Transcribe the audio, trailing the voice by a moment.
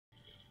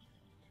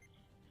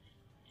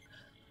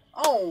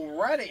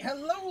Alrighty,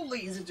 hello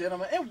ladies and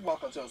gentlemen, and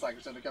welcome to a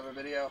Cycler's Undercover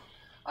video.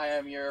 I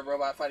am your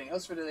robot fighting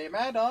host for today,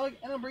 Madog,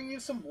 and I'll bring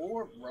you some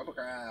more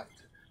Robocraft.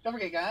 Don't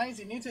forget guys,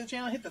 if you're new to the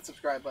channel, hit that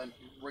subscribe button,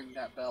 ring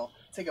that bell,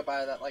 take a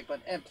bite of that like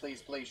button, and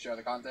please share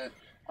the content.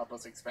 Help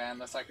us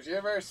expand the Cycler's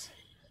universe.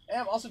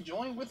 And I'm also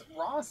joined with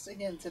Ross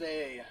again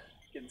today,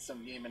 getting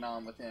some gaming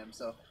on with him.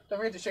 So don't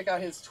forget to check out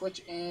his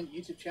Twitch and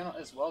YouTube channel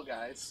as well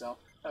guys. So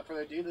without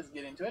further ado, let's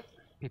get into it.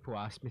 People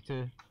ask me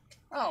to.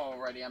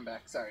 Alrighty, I'm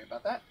back. Sorry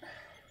about that.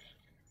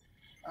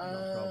 No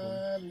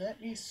problem. Let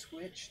me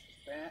switch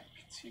back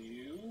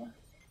to...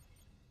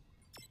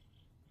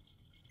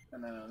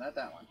 No, not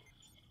that one.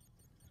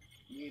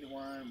 Need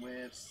one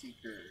with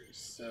Seekers,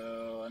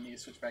 so I need to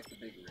switch back to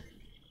Big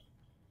Rig.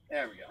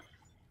 There we go.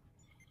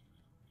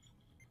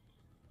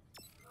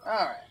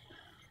 Alright.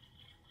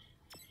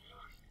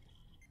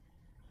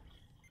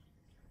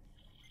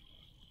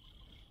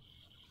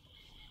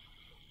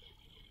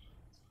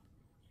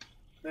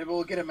 Maybe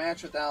we'll get a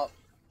match without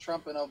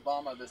Trump and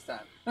Obama this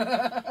time.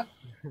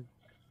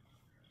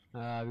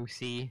 We'll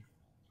see.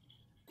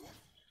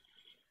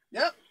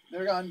 Yep,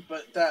 they're gone,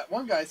 but that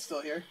one guy's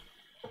still here.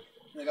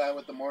 The guy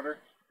with the mortar.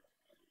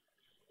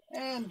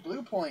 And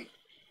Blue Point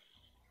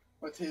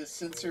with his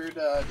censored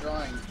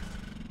drawing.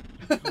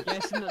 I'm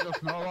guessing that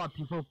there's not a lot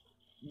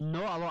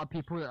of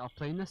people that are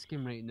playing this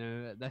game right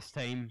now at this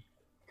time.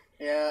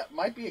 Yeah,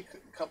 might be a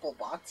couple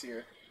bots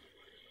here.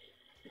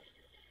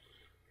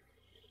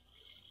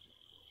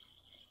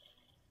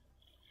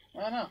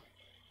 I don't know.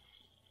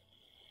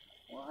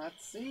 We'll have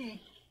to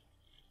see.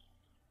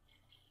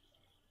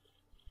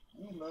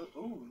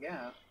 Ooh,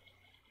 yeah.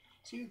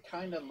 Two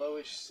kind of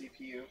lowish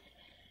CPU.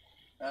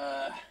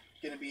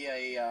 Gonna be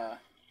a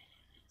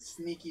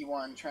sneaky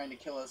one trying to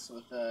kill us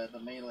with the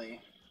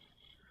melee.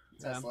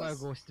 Yeah, I'm gonna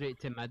go straight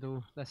to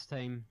middle this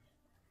time.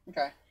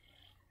 Okay.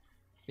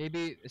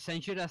 Maybe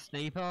since you're a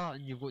sniper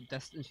and you've got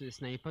distance with the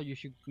sniper, you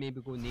should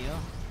maybe go near.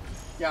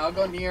 Yeah, I'll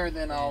go near and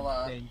then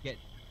I'll then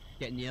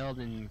get near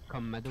and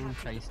come middle and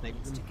try and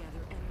snipe them.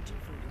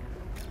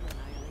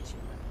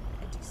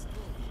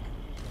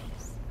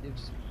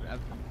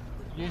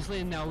 Usually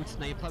in the old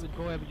sniper I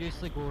would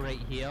usually go right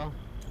here,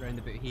 round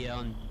about here,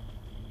 and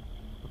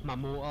with my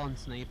motor and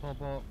sniper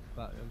bot,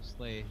 but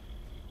obviously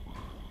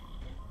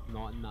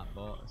not in that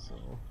bot, so...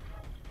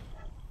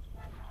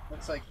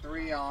 Looks like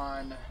 3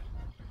 on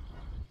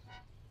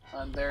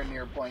their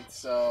near point,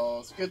 so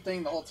it's a good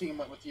thing the whole team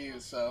went with you,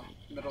 so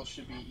middle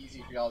should be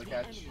easy for y'all to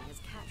catch.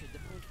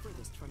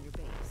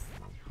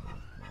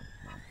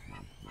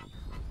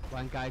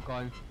 One guy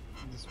gone,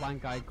 there's one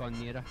guy gone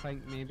near I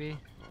think, maybe?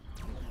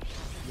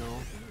 No.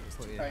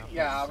 Right,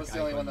 yeah, I was the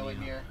only one that went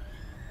near.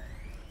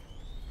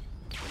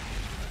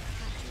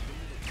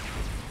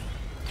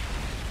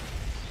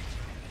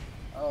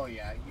 Oh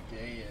yeah, you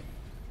did.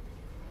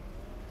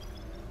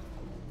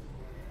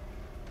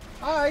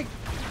 Hi!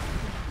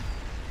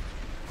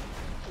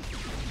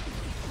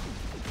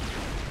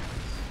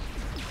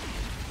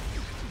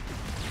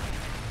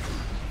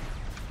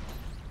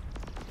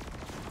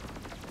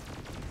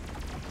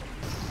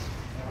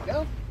 There we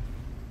go.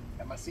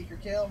 Got my seeker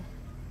kill.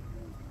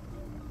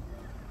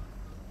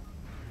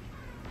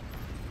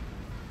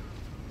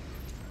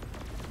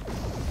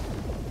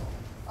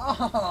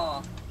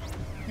 Oh!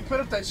 He put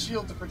up that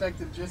shield to protect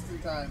him just in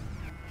time.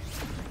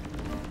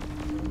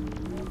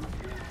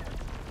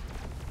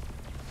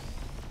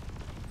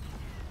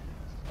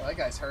 Oh, that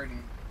guy's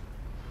hurting.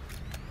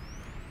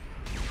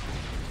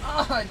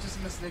 Oh, I just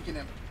missed nicking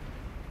him.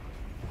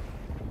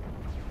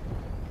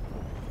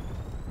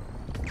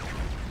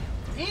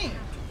 Dang!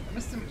 I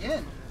missed him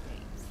again.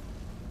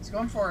 He's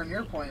going for a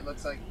near point, it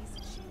looks like.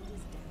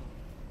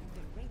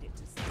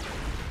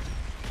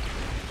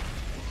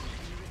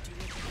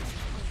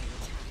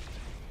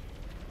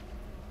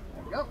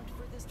 There we go.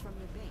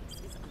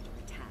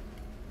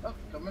 Oh,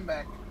 coming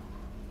back.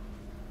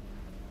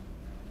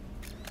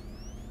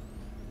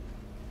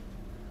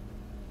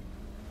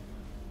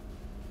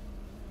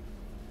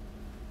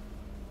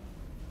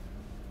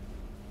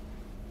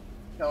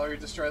 Tell her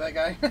to destroy that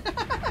guy.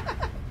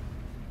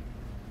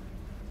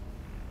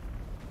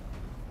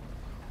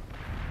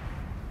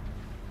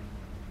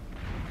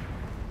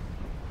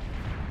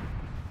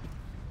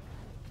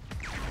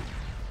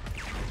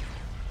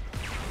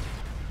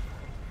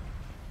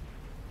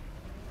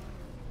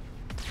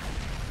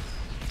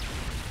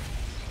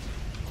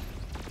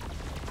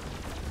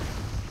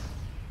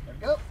 There we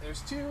go.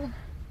 There's 2.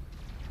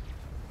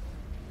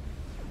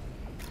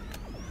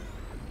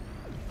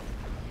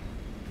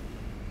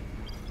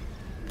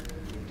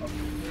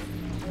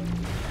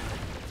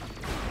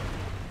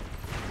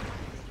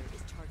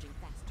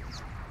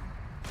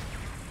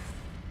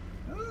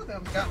 Ooh,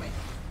 that one got me.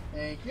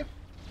 Thank you.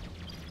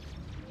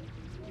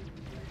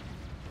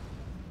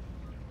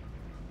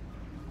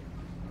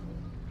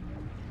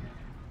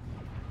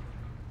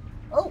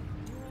 Oh!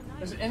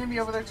 There's an enemy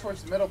over there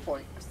towards the middle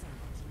point.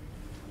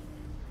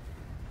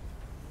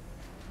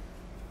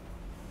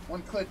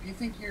 One clip. You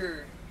think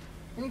you're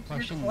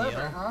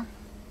clever, huh?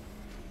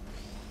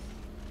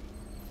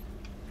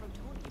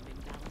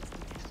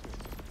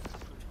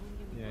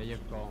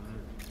 you've got him.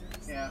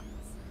 Yeah.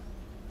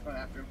 Going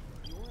after him.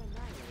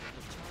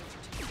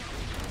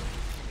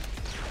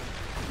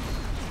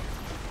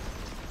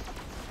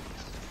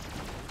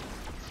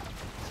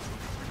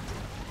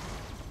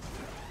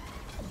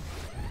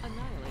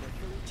 Annihilator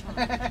fully charged.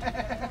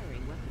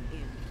 Firing weapon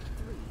in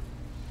 3,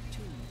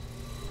 2,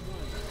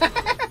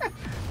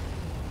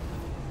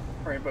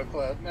 1. Rainbow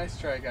Club. Nice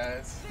try,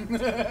 guys.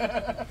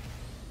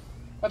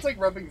 That's like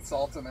rubbing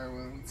salt in their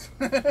wounds.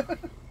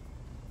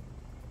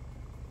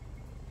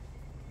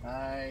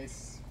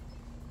 Nice.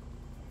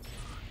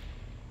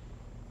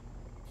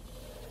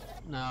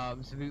 No,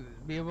 so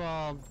we were,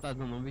 I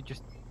don't know,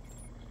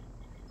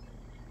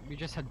 we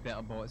just had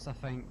better bots, I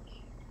think.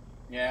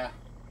 Yeah.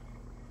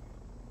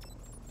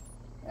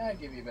 I'll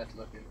give you a better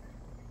look at it.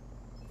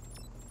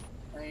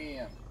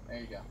 There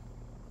you go.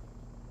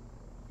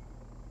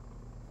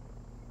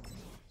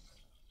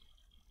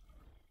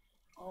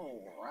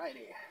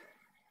 Alrighty.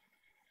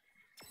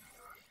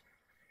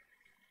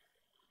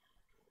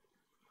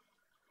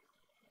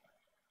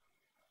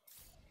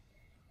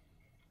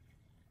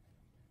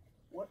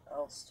 What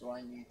else do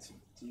I need to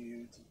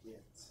do to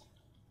get?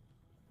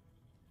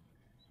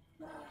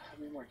 How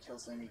many more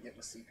kills do I need to get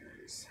with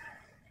Seekers?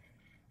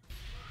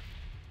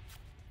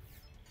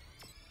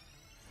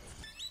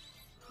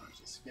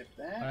 Just skip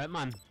that. Alright,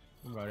 man.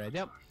 I'm ready.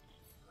 Yep.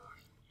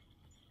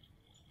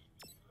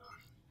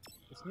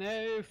 It's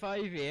now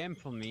 5 AM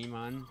for me,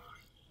 man.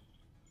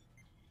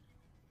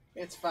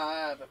 It's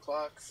 5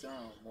 o'clock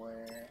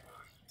somewhere.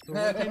 So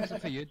what time's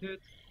it for you,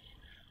 dude?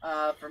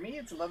 For me,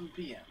 it's 11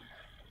 p.m.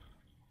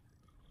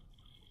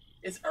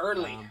 It's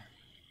early.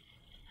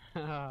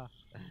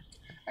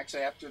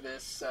 Actually, after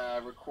this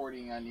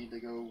recording, I need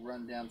to go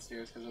run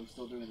downstairs because I'm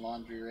still doing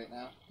laundry right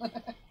now.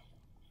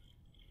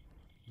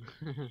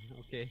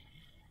 Okay.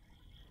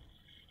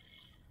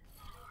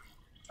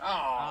 Oh.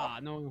 Ah,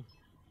 no.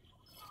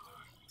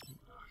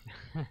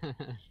 Come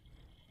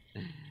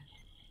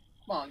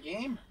on,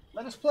 game.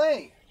 Let us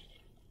play.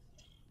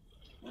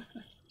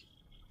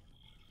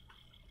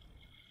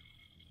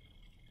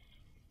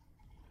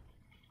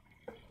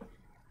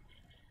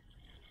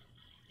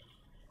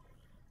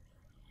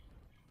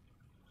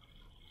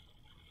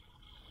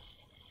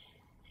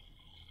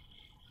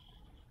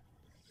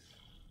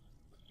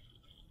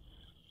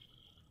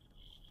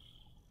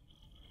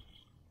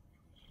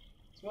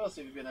 So what else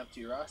have you been up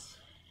to, Ross?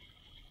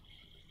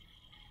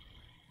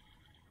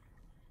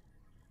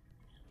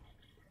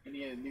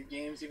 Any new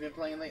games you've been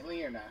playing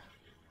lately or not?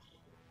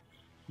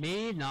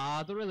 Me? Nah,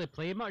 I don't really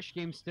play much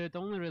games, dude. I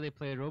only really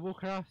play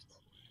Robocraft.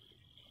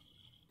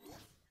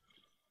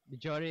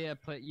 Majority I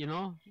play, you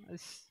know,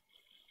 it's...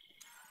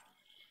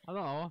 I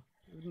don't know. I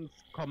wouldn't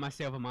call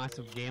myself a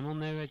massive gamer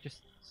now, I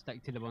just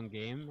stick to the one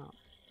game.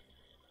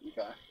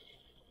 Okay.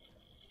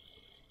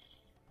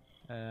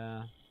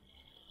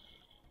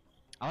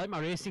 I like my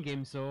racing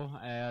games though.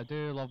 I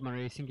do love my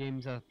racing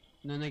games. Now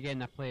and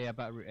again I play a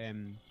bit of,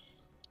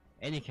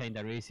 any kind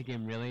of racing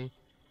game really.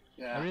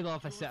 Yeah. I really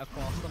love a set of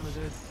Corsa, my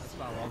dude. That's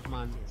what I love,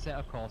 man. Set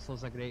of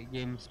Corsa's a great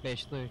game,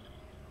 especially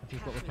if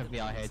you've got like a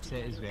VR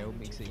headset as well,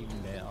 makes it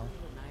even better.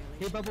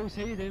 Hey Bubbles,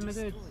 how you doing, my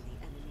dude?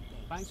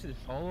 Thanks for the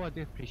follow, I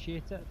do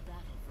appreciate it.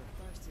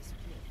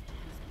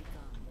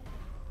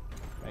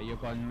 Right, you're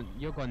going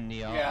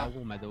near, Yeah. I'll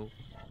go middle.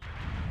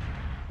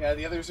 Yeah,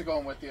 the others are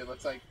going with you, it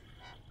looks like.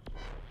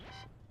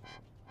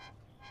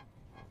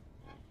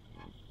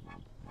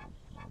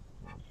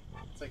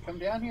 So come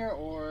down here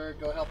or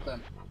go help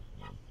them.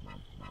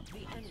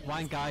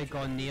 One guy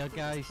gone near,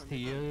 guys, to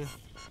you.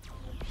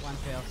 One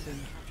person.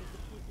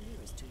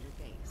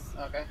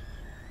 Okay.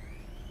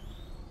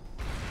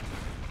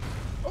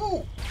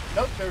 Oh!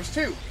 Nope, there's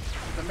two.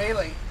 The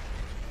melee.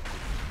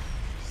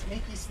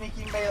 Sneaky,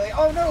 sneaky melee.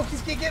 Oh no,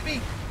 he's gonna get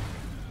me!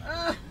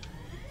 Ah!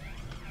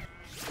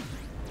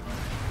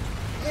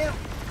 Damn!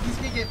 He's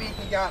gonna get me,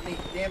 he got me.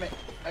 Damn it.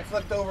 I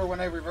flipped over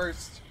when I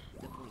reversed.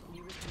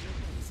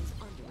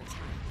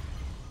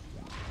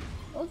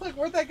 I was like,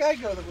 where'd that guy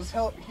go that was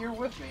here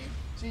with me?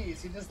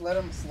 Jeez, he just let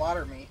him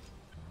slaughter me.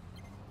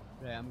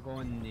 Right, I'm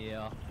going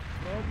near.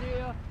 Go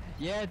near!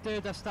 Yeah,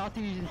 dude, I've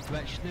started using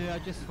Twitch now. I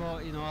just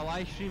thought, you know, I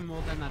live stream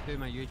more than I do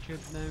my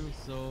YouTube now,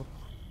 so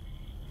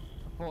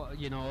I thought,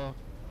 you know,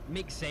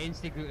 makes sense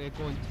to go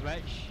on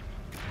Twitch.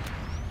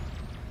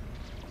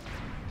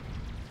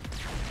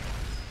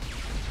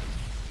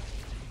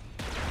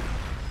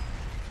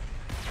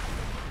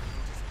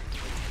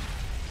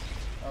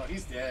 Oh,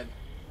 he's dead.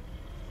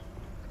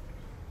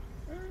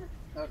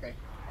 Okay.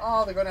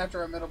 Oh, they're going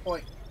after our middle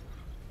point.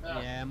 Oh.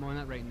 Yeah, I'm on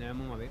it right now.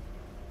 I'm on my way.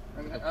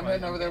 I'm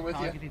heading over there with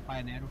you. Targeted by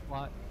an arrow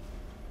flat.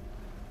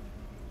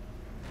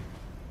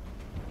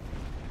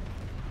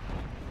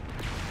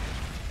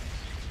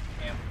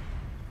 Damn.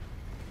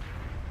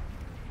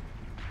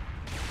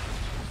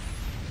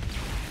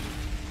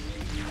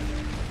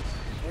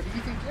 Where do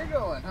you think you're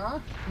going, huh?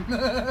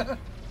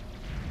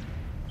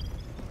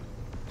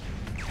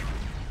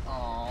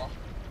 Aww.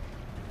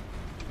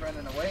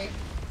 Running away.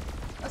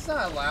 That's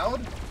not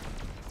allowed.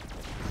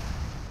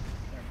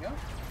 There we go.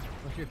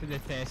 Watch out for the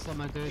Tesla,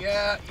 my dude.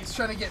 Yeah, he's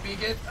trying to get me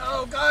again.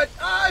 Oh god!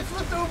 Ah, I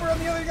flipped over on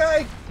the other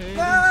guy! Turn.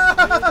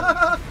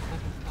 Ah!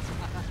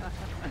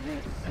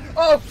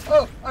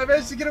 Oh! I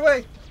managed to get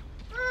away!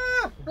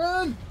 Ah!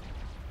 Run!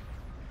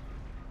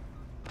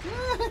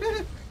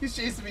 He's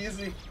chasing me,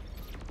 isn't he?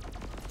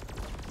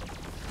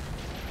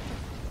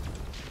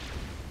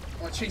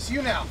 I want to chase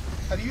you now.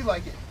 How do you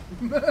like it?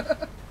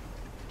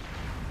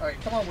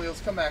 Alright, come on, Wheels,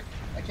 come back.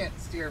 I can't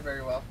steer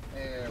very well.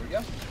 There we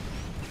go.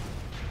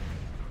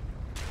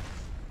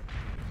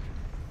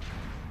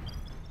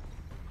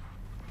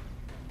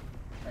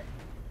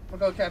 We'll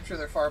go capture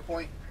their far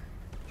point.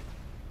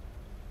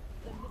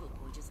 The middle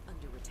point is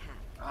under attack.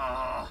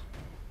 Ah,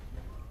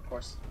 of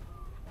course.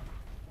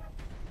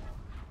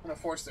 I'm gonna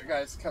force their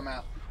guys to come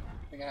out.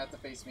 They're gonna have to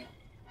face me.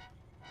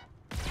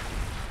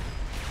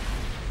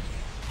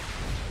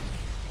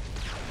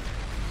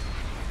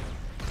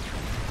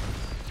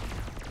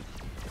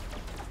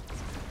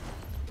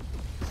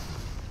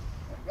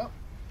 There we go.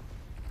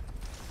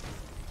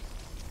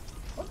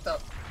 What the?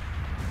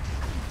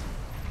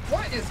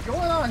 What is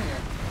going on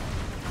here?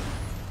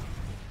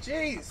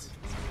 Jeez!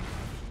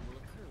 Will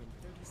occur in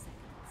 30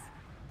 seconds.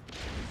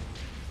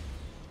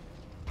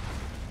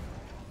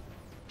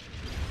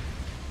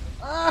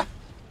 Ah!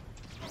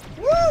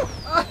 Woo!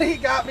 Ah, he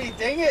got me,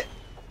 dang it!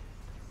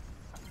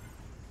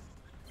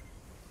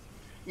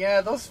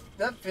 Yeah,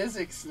 that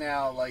physics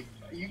now, like,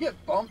 you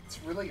get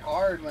bumped really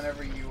hard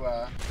whenever you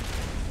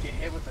get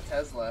hit with the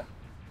Tesla.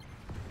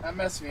 That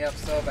messed me up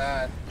so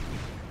bad.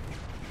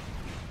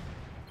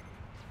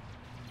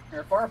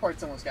 Your far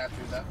part's almost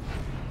captured though.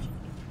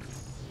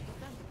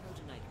 Prevent the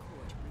protonite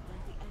core to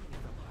prevent the enemy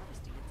from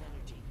harvesting its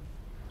energy.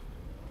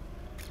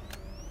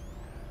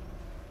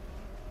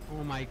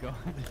 Oh my god,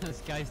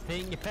 this guy's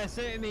taking the piss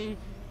out of me.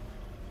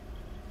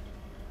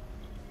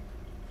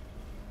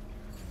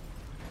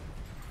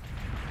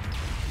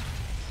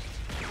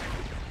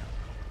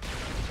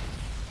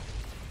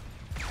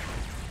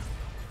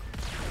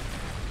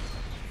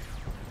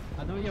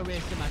 I know you're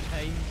wasting my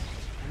time.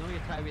 I know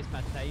you're trying to waste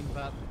my time,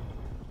 but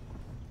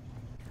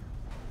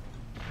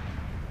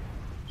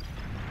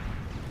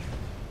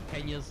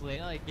 10 years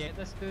later, I get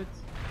this, dude.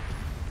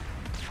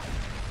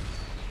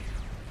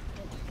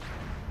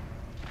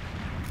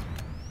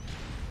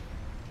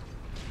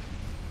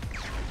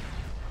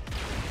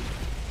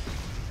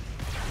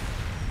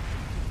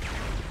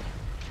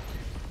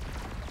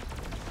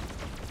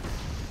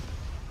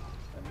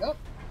 Nope.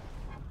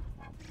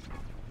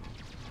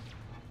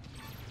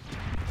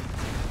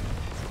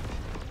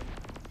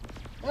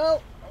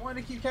 No, I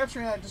wanted to keep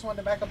capturing it. I just wanted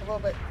to back up a little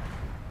bit.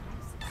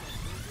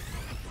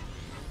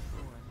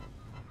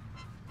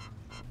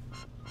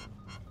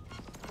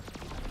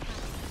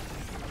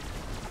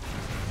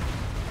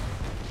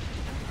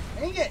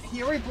 Dang it!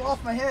 He already blew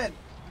off my head.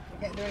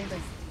 I can't do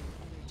anything.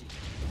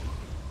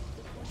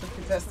 Just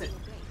contest it,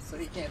 so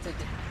he can't take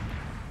it.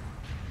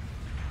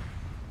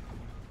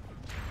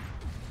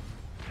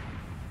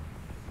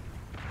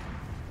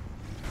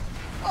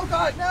 Oh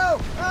god, no!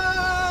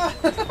 Ah!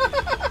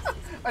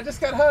 I just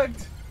got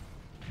hugged.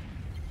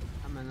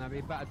 I'm in a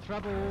wee bit of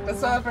trouble.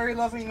 That's a very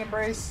loving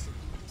embrace.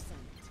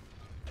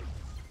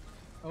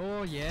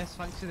 Oh yes,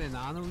 thanks to the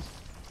nanos.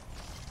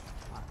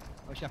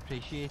 Much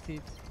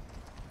appreciated.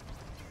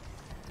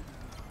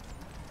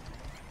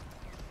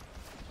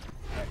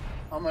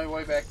 On my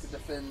way back to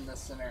defend the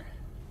center.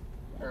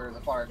 Or the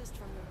far. From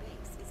your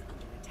base is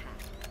under attack.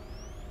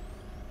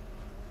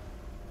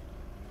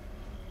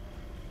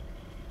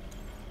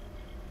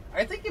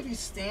 I think if you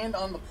stand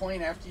on the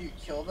point after you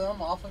kill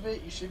them off of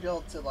it, you should be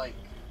able to, like,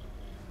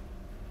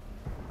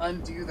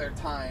 undo their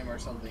time or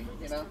something,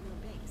 you know? From your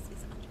base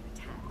is under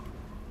attack.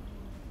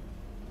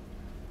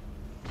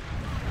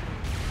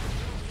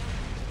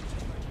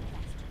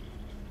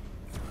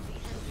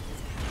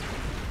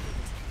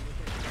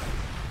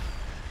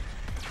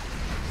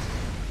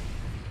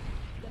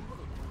 The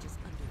middle point is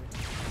under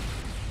attack.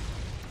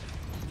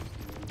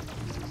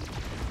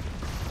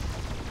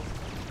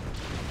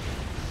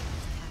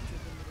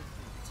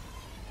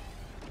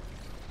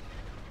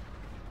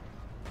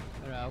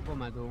 Alright, I'll go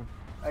Madog.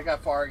 I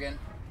got far again.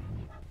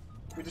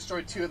 We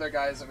destroyed 2 of their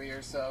guys over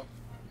here, so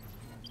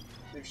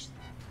they're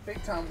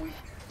big time weak.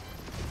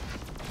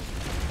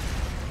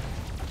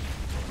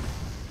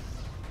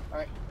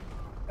 Alright,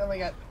 only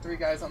got 3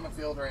 guys on the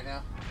field right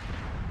now.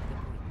 The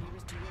point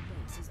nearest to your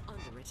base is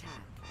under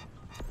attack.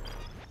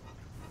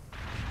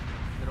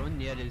 They're on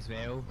there as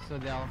well, so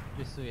they're,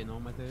 just so you know,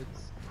 my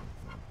dudes.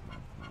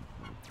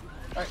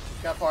 Alright,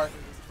 got far. From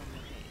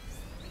your base.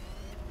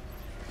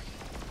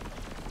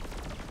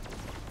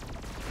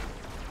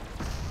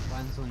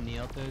 One's on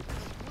near, dude.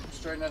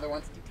 Destroyed another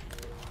one.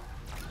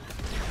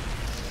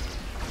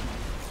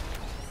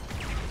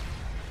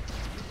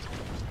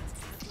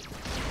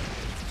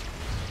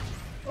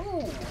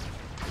 Oh,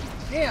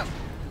 damn!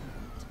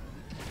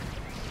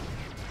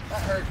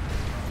 That hurt.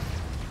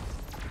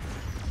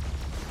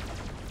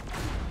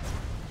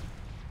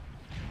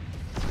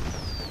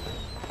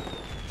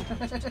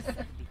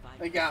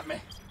 They got me.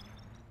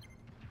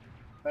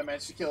 I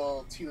managed to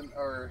kill two,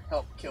 or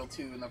help kill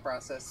two in the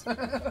process.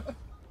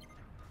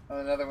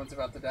 Another one's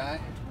about to die.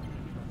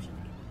 Eruption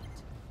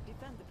imminent.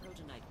 Defend the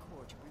protonite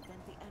core to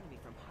prevent the enemy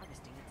from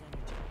harvesting its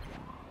energy.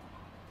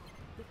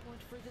 The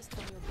point furthest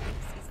from your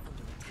base is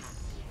under attack.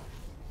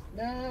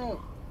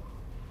 No!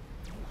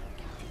 You have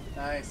captured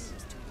the Nice.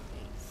 closest to your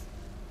base.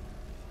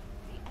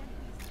 The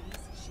enemy's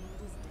base shield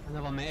is down. I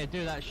never meant to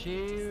do that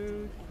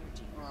shield. Energy.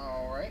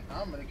 Alright,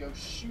 I'm gonna go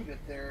shoot it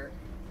there.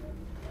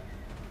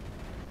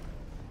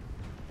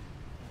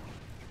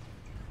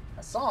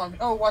 I saw him.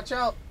 Oh, watch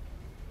out!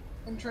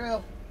 In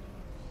trail.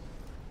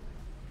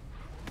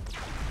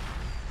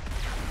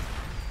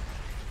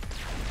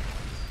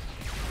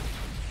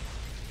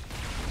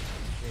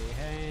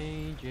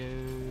 Behind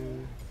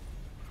you.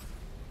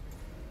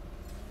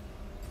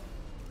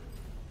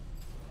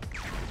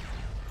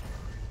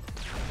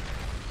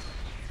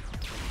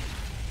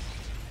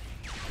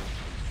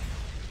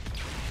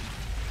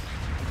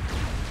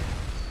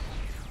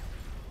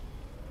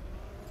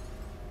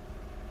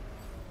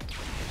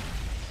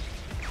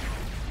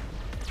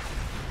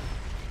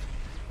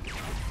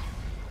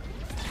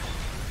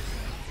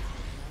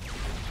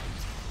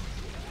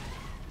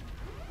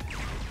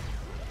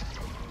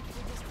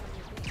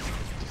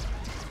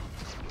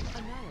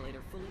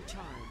 Annihilator fully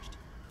charged.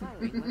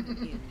 Firing weapon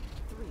in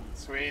 3,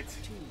 Sweet.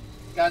 2,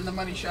 Got in the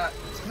money shot.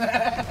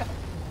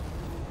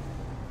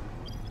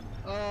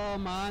 Oh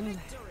man.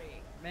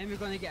 victory! When we're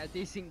gonna get a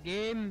decent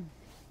game.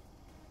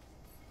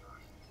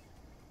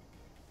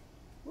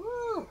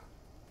 Woo!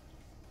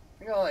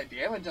 We got all that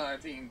damage on our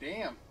team,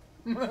 damn.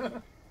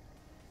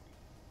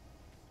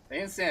 They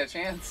didn't stand a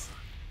chance.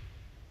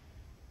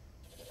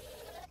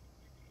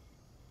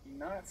 Do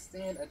not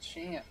stand a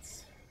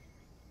chance.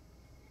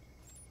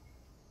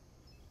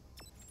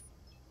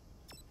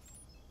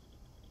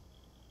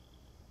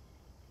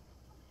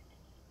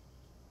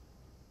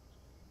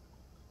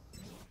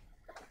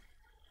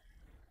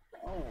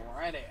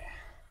 Alrighty.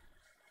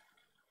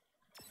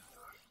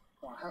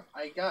 Well,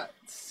 I got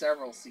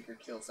several secret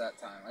kills that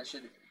time. I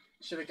should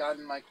have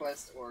gotten my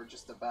quest, or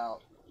just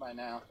about by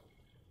now.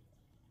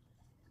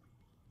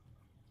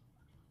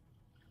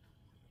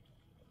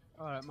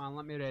 Alright man,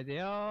 let me ready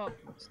up.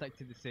 Stick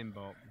to the same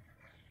boat.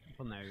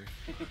 For now.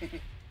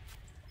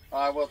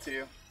 I will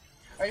too.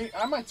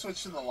 I might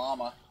switch to the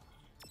llama.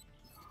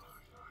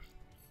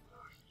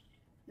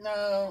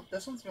 No,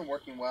 this one's been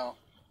working well.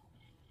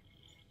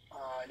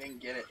 Oh, I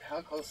didn't get it.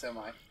 How close am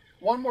I?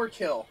 One more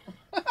kill.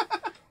 Of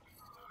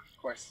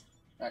course.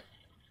 Alright.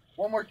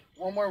 One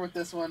more with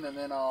this one, and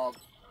then I'll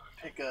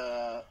pick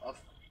a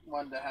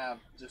one to have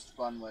just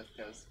fun with,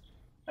 because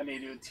I need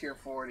to do a tier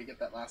 4 to get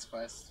that last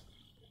quest.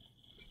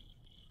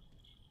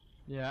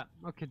 Yeah,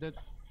 okay dude.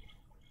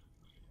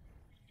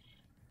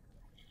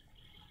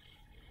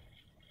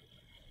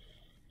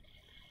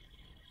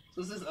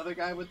 So is this other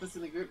guy with us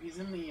in the group? He's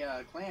in the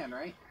clan,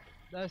 right?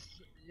 This,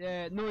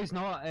 yeah, no he's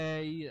not,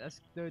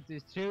 this dude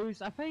is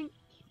Trails, I think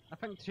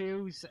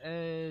Trails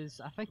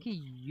is, I think he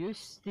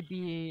used to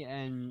be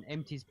in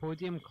MT's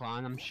Podium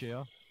clan, I'm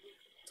sure.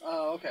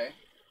 Oh, okay.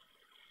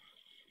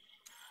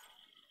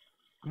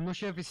 I'm not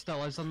sure if he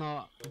still is or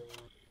not.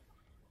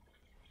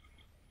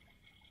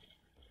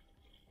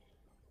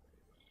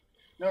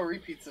 No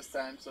repeats this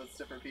time, so it's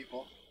different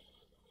people.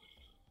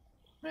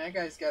 Man, that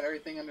guy's got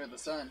everything under the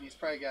sun. He's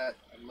probably got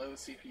a low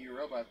CPU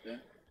robot then.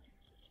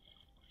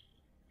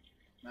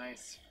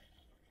 Nice.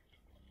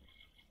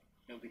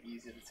 It'll be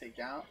easy to take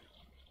out.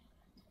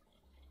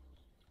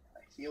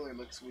 That healer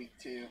looks weak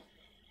too.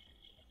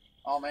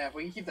 Oh man, if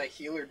we can keep that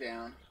healer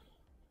down,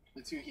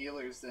 the two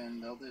healers, then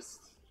they'll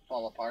just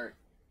fall apart.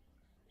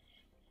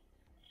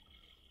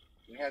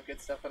 Do we have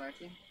good stuff on our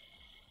team?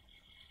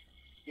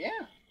 Yeah.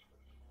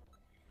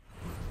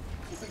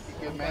 Looks like a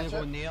good I'm gonna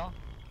go matchup. near.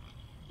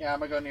 Yeah, I'm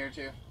gonna go near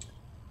too.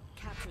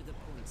 Capture the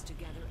points to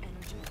gather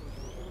energy for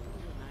the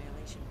orbital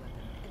annihilation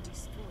weapon and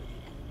destroy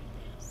the enemy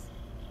base.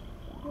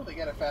 Oh, they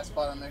got a fast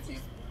spot on their team.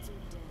 Spitzer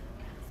Dam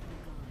has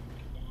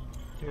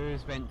begun.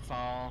 Two's went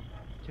far,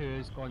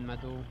 two's gone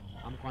middle.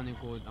 I'm gonna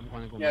go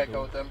Yeah, middle.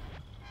 go with them.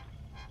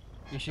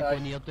 You should go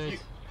near dude.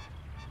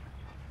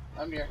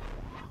 I'm near.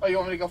 Oh, you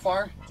want me to go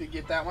far to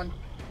get that one?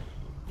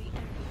 The enemy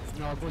is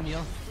No, go near.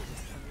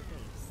 furthest from your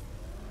base.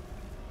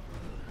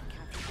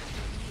 Capture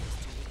the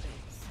nearest to your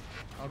base.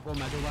 I'll go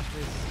middle with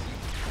this.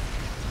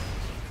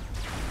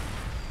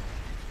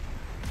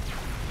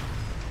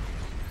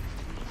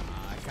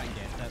 I can't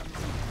get it.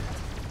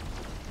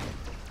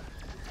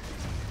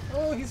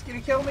 Oh, he's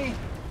gonna kill me.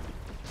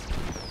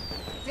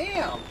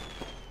 Damn.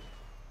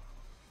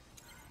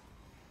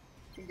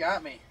 He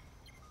got me.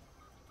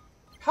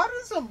 How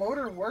does a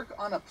motor work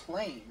on a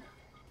plane?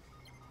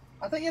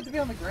 I thought you had to be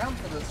on the ground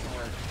for this to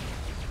work.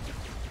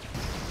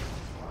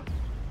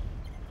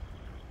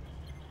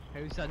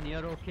 How's that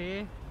near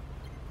okay?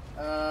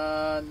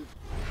 I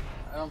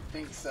don't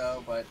think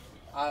so, but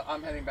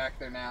I'm heading back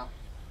there now.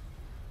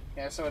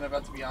 Yeah, so I'm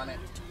about to be on it.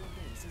 Nearest to your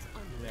base is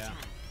under Yeah.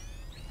 attack.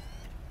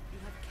 You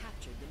have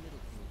captured the middle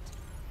point.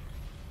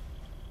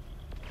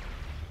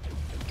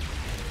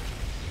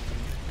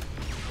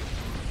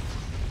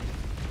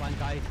 one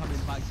guy coming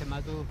back to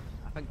Madog.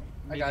 I think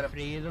I maybe got him.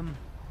 3 of them.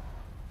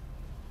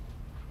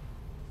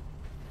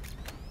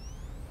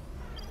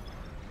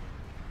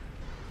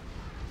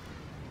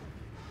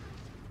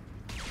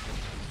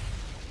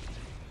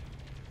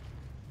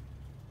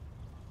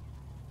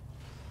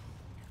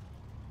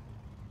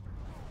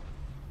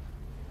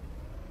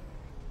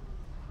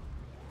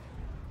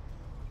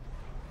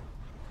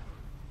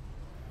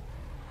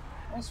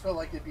 I almost feel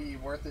like it'd be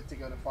worth it to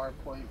go to far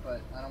point,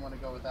 but I don't want to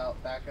go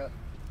without backup.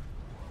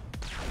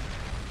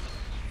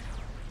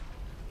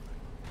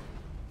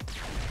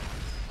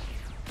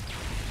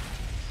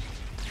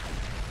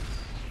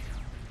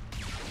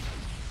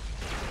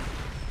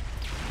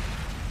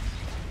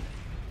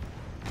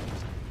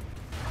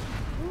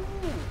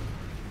 Ooh,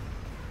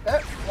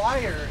 that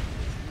flyer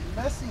is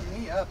messing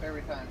me up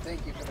every time.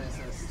 Thank you for the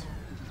assist.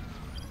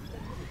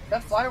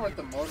 That flyer with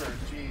the motor,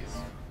 jeez.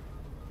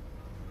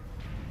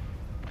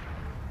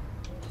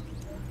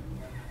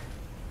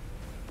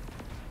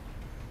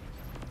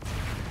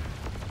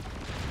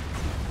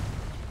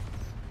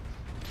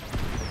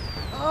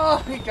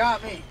 Oh, he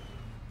got me.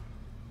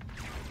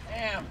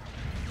 Damn.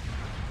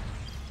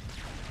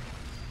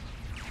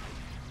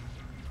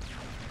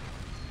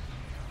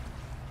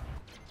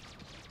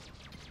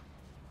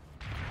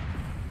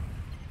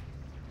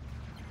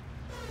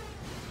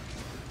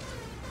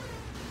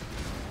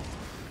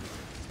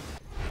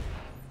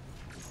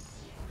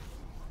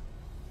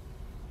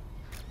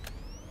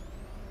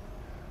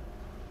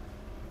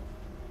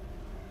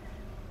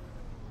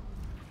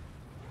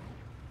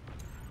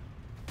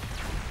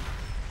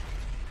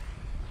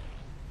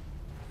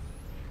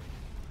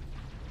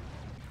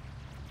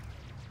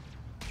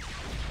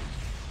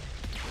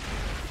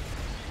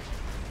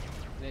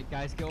 Right,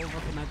 guys, get over to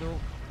Madog.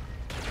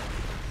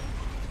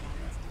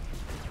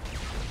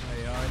 Oh,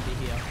 you're already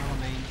here. Never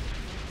mind.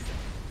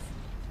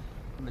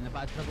 I'm in a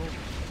bad trouble.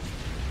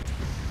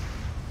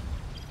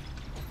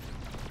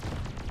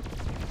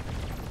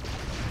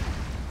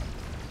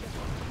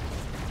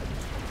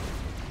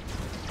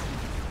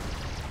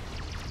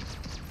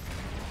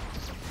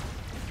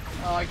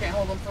 Oh, I can't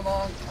hold them for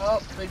long.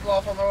 Oh, they blew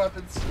off all my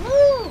weapons.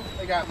 Woo!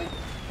 They got me.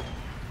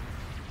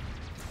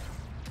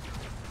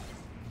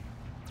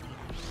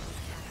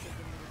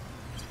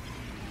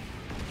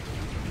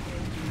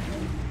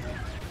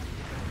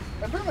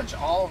 They're pretty much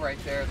all right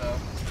there, though.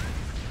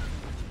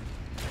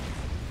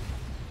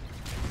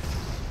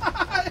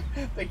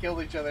 They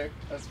killed each other.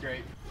 That's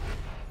great.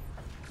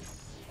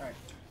 Alright.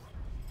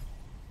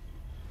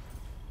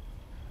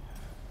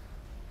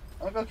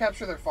 I'm gonna go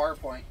capture their far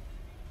point.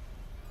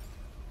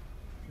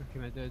 Okay,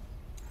 my dude.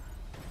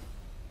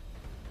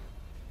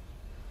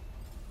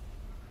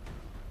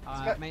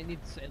 I might need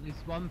at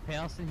least one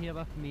person here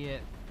with me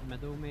at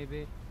middle,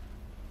 maybe.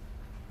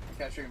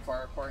 Capturing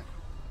far point.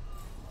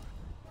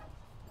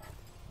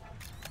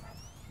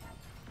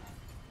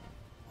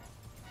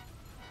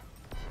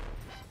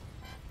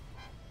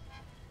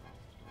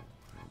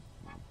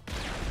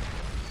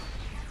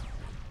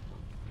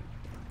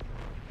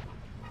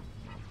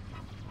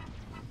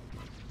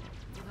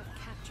 You have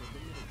captured the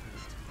middle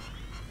point.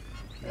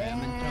 Yeah,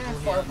 I'm in trouble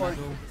far here, point.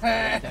 middle.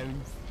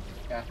 Down.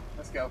 Yeah,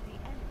 let's go. The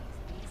enemy's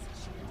base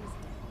shield is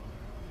down.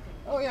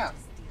 You can Oh, yeah.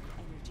 steal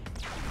energy.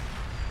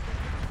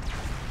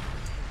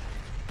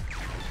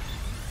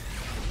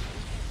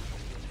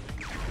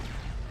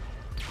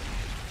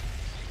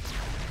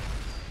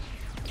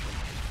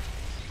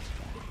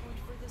 The point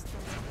furthest from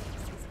your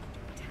base is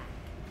under attack.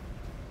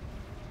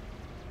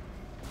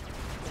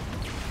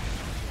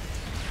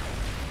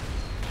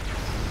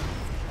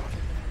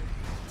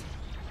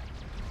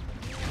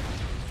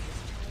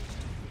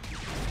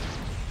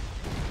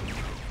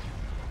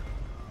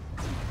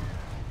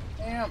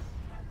 Damn.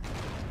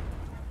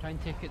 Try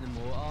and take it in the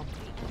motor.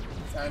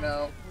 I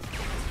know.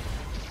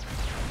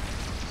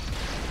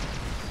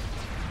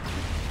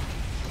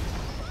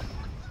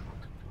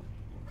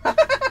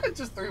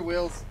 Just 3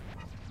 wheels.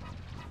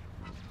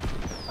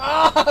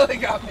 Ah, they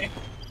got me.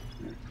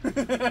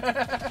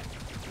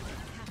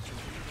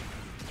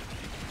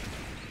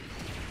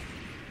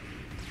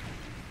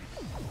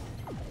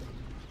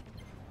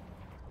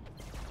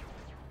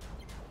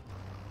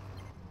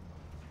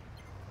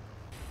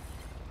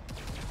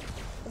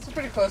 That's a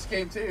pretty close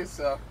game too,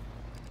 so.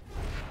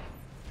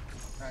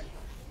 Alright.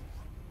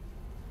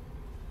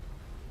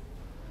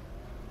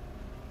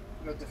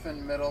 Go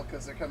defend middle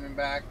because they're coming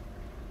back.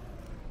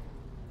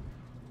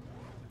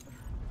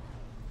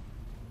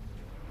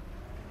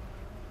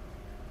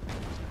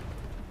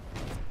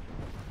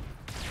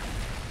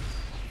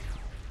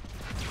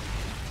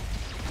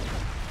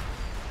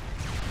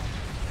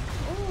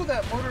 Ooh,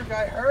 that motor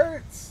guy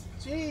hurts.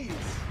 Jeez.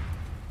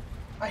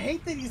 I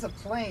hate that he's a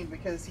plane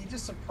because he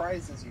just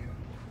surprises you.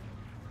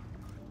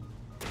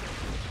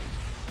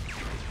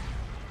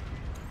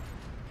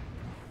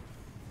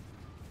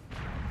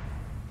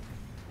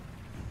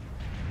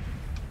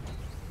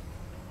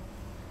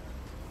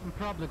 I'm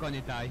probably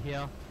gonna die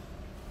here.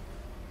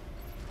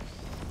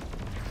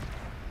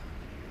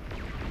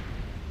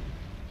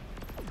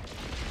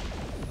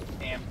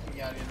 Damn, he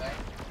got in there.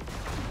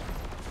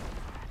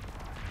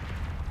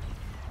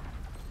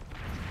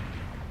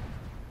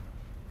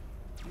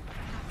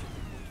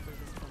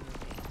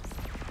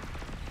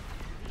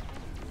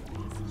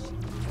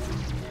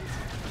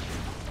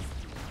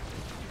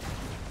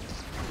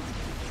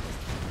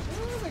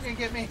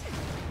 get me.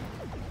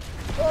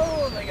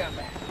 Oh, they got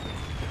me.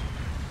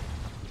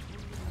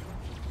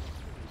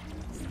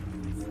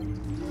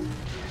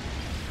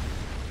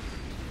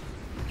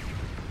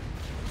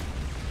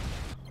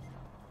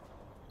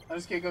 I'm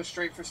just gonna go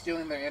straight for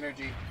stealing their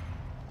energy.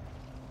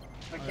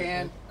 I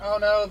can. Oh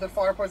no, the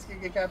far ports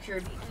can get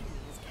captured.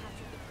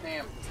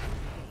 Damn.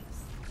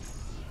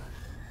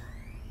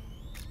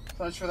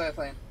 So much for that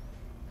plane.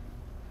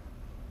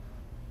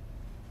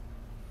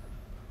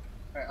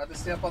 Alright, I'll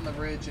just stay up on the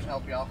ridge and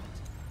help y'all.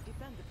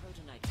 Defend the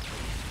protonite.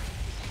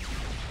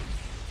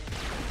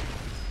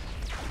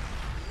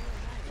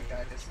 Okay,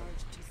 I just...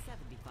 Charged to 75%.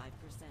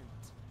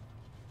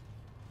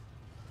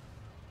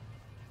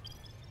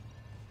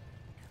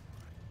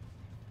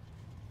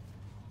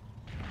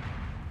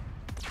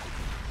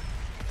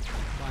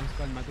 One's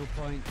gone middle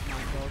point,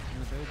 Madog in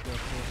the build,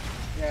 therefore.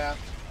 Yeah,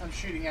 I'm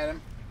shooting at him.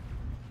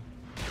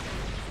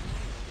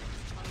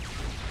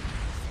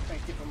 Trying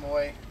to keep him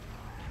away.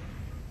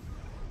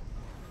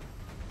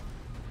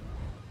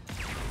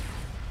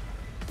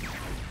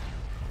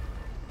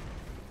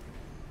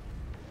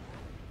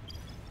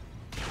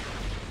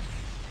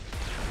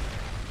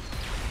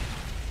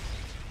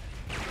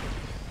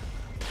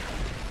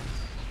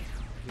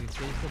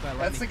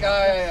 That's the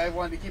guy I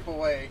wanted to keep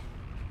away.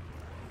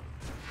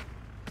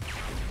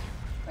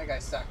 That guy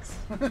sucks.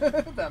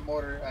 That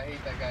mortar, I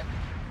hate that guy.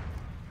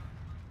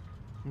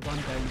 I'm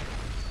going down.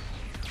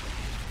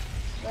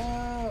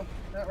 No,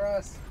 not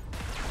Ross.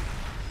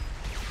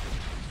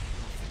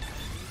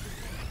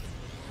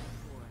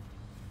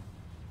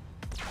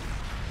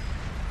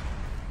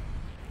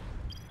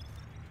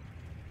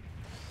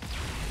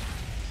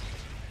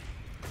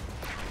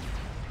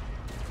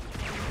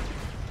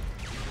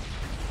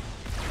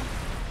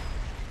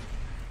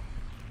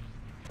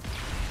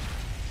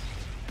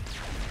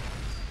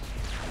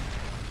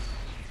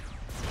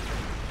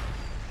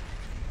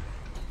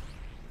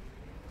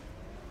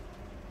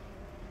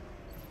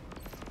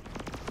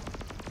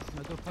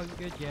 Middle point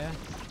good, yeah.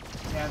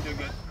 Yeah, I'm doing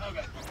good.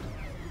 Okay.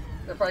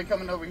 They're probably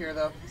coming over here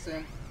though,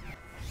 soon.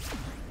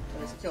 I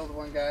just killed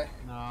one guy.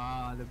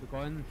 Nah, they'll be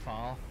going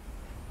far.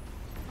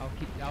 I'll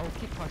keep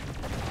pushing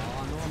for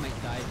far. I know I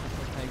might die a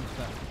couple of times,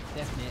 but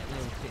definitely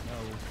I'll take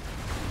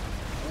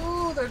the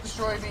Ooh, they're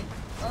destroying me.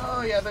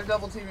 Oh yeah, they're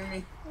double teaming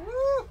me.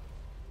 Woo!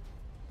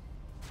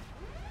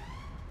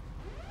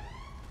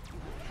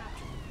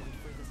 Capture the point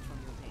furthest from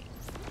your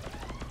base.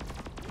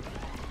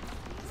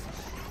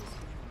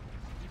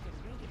 You can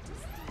rate it to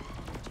steal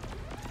energy.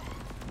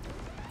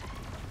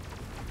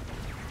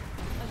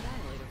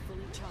 Annihilator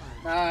fully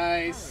charged.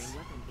 Nice. Firing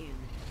weapon in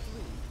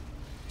 3,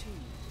 2,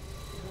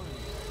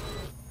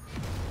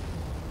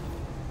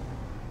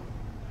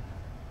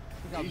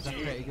 1. That was a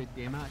pretty good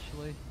game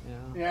actually.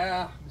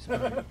 Yeah.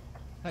 Yeah.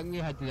 I think we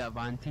had the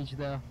advantage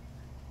there.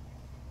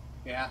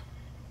 Yeah.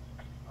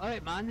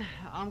 Alright man,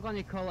 I'm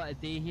gonna call it a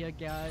day here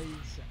guys.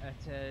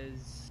 It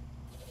is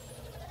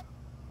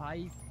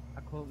 5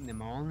 o'clock in the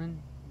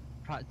morning.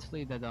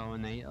 Practically did an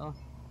all-nighter.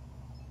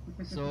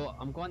 So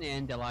I'm going to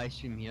end the live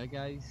stream here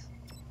guys.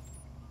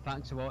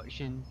 Thanks for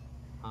watching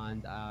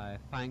and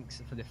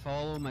thanks for the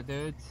follow my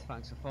dude.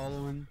 Thanks for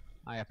following.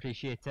 I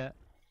appreciate it.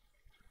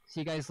 See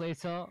you guys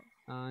later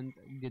and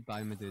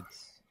goodbye my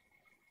dudes.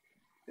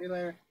 See you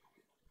later.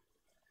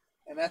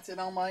 And that's it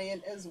on my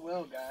end as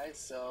well, guys.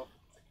 So,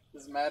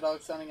 this is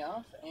Madog signing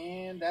off,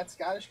 and that's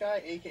Scottish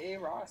Guy, aka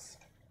Ross.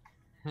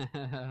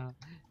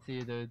 See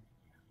you dude.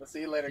 We'll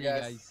see you later, See you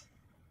guys.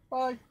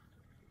 Bye.